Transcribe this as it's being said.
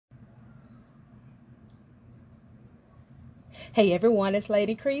Hey everyone, it's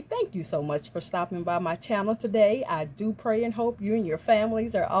Lady Cree. Thank you so much for stopping by my channel today. I do pray and hope you and your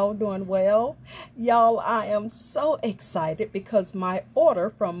families are all doing well. Y'all, I am so excited because my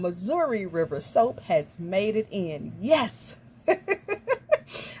order from Missouri River Soap has made it in. Yes!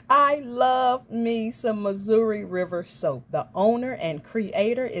 I love me some Missouri River Soap. The owner and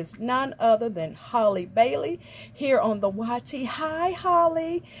creator is none other than Holly Bailey here on the YT. Hi,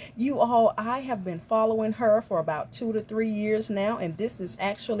 Holly. You all, I have been following her for about 2 to 3 years now, and this is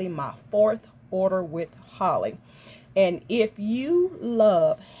actually my 4th order with Holly. And if you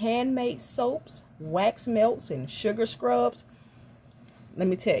love handmade soaps, wax melts, and sugar scrubs, let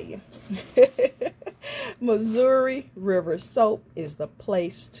me tell you, Missouri River Soap is the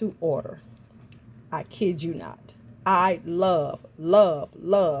place to order. I kid you not. I love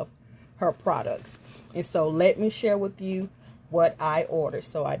her products. And so let me share with you what I ordered.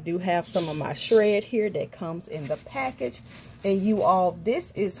 So I do have some of my shred here that comes in the package. And you all,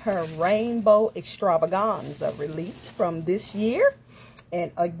 this is her Rainbow Extravaganza release from this year.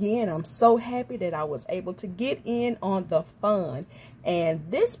 And again, I'm so happy that I was able to get in on the fun. And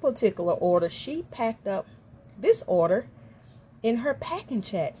this particular order, she packed up this order in her packing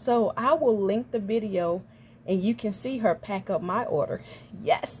chat. So I will link the video and you can see her pack up my order.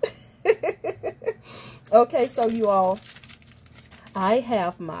 Yes. Okay, so you all, I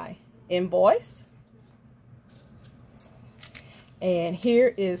have my invoice. And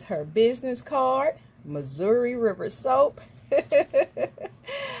here is her business card, Missouri River Soap.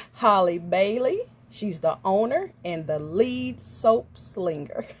 Holly Bailey, she's the owner and the lead soap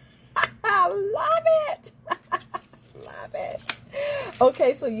slinger. I love it. Love it.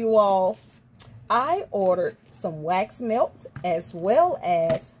 Okay, so you all, I ordered some wax melts as well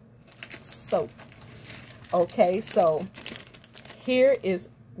as soap. Okay, so here is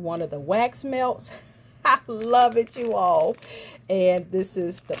one of the wax melts. I love it, you all. And this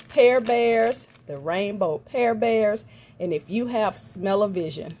is the Pear Bears, the Rainbow Pear Bears. And if you have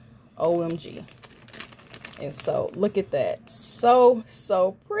smell-o-vision, OMG. And so look at that. So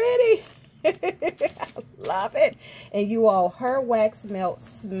pretty. I love it. And you all, her wax melts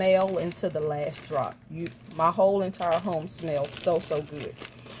smell into the last drop. My whole entire home smells so good.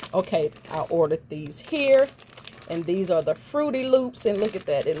 Okay, I ordered these here. And these are the Fruity Loops. And look at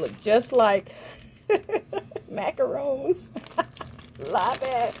that. It look just like macaroons. Love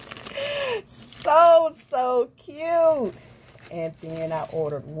it. So cute. And then I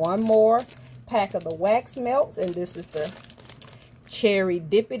ordered one more pack of the wax melts, and this is the Cherry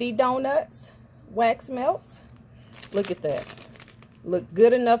Dippity Donuts wax melts. Look at that. Look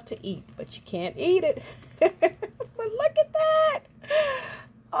good enough to eat, but you can't eat it. But look at that.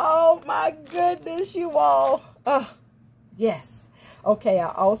 Oh my goodness, you all. Yes. Okay, I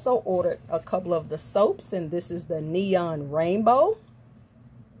also ordered a couple of the soaps, and this is the Neon Rainbow.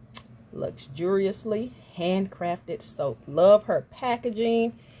 Luxuriously handcrafted soap. Love her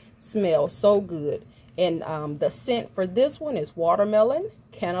packaging. Smells so good. And the scent for this one is watermelon,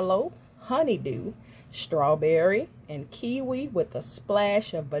 cantaloupe, honeydew, strawberry, and kiwi with a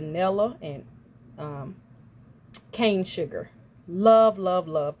splash of vanilla and cane sugar.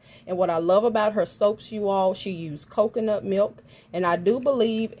 Love. And what I love about her soaps, you all, she used coconut milk. And I do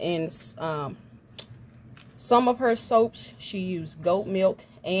believe in some of her soaps, she used goat milk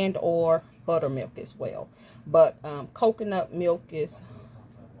and or buttermilk as well. But coconut milk is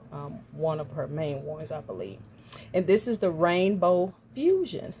one of her main ones, I believe. And this is the Rainbow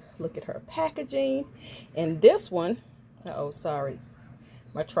Fusion. Look at her packaging. And this one, sorry,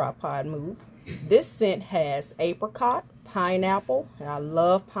 my tripod moved. This scent has apricot, pineapple, and I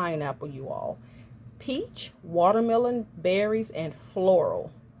love pineapple, you all. Peach, watermelon, berries, and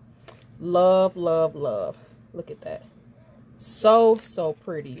floral. Love. Look at that. So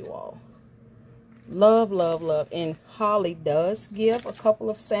pretty, you all. Love. And Holly does give a couple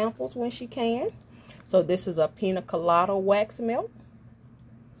of samples when she can. So this is a pina colada wax melt.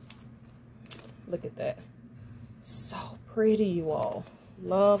 Look at that. So pretty, you all.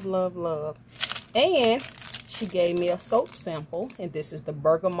 Love. And she gave me a soap sample, and this is the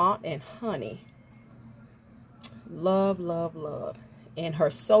bergamot and honey. Love. And her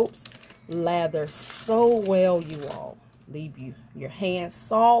soaps lather so well, you all. Leave your hands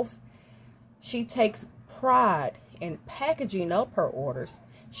soft. She takes pride in packaging up her orders.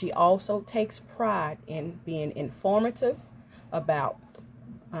 She also takes pride in being informative about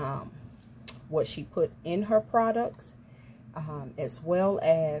what she put in her products, as well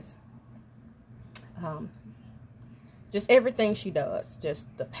as just everything she does. Just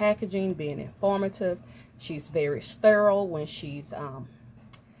the packaging being informative. She's very thorough when she's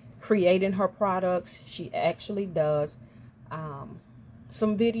creating her products. She actually does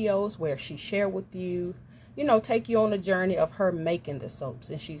some videos where she share with you, take you on a journey of her making the soaps.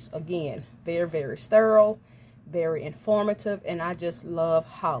 And she's, again, very, very thorough, very informative, and I just love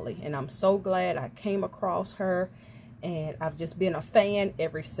Holly. And I'm so glad I came across her, and I've just been a fan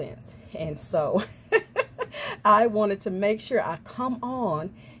ever since. And so I wanted to make sure I come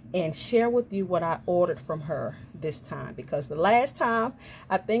on and share with you what I ordered from her this time, because the last time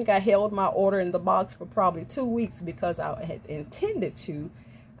I think I held my order in the box for probably 2 weeks because I had intended to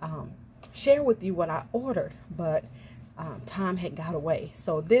share with you what I ordered, but time had got away.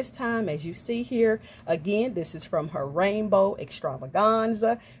 So this time, as you see here, again, this is from her Rainbow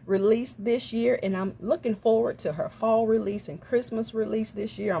Extravaganza released this year, and I'm looking forward to her fall release and Christmas release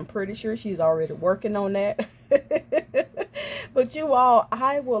this year. I'm pretty sure she's already working on that. But you all,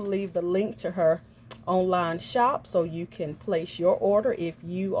 I will leave the link to her online shop so you can place your order if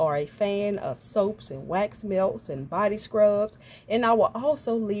you are a fan of soaps and wax melts and body scrubs. And I will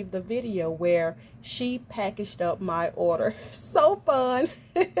also leave the video where she packaged up my order. So fun.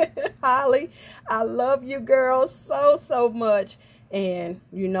 Holly, I love you girls so much, and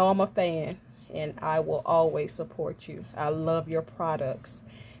I'm a fan, and I will always support you. I love your products.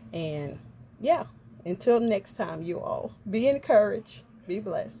 And yeah, until next time, you all, be encouraged, be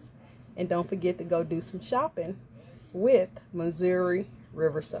blessed. And don't forget to go do some shopping with Missouri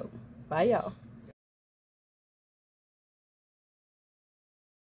River Soap. Bye, y'all.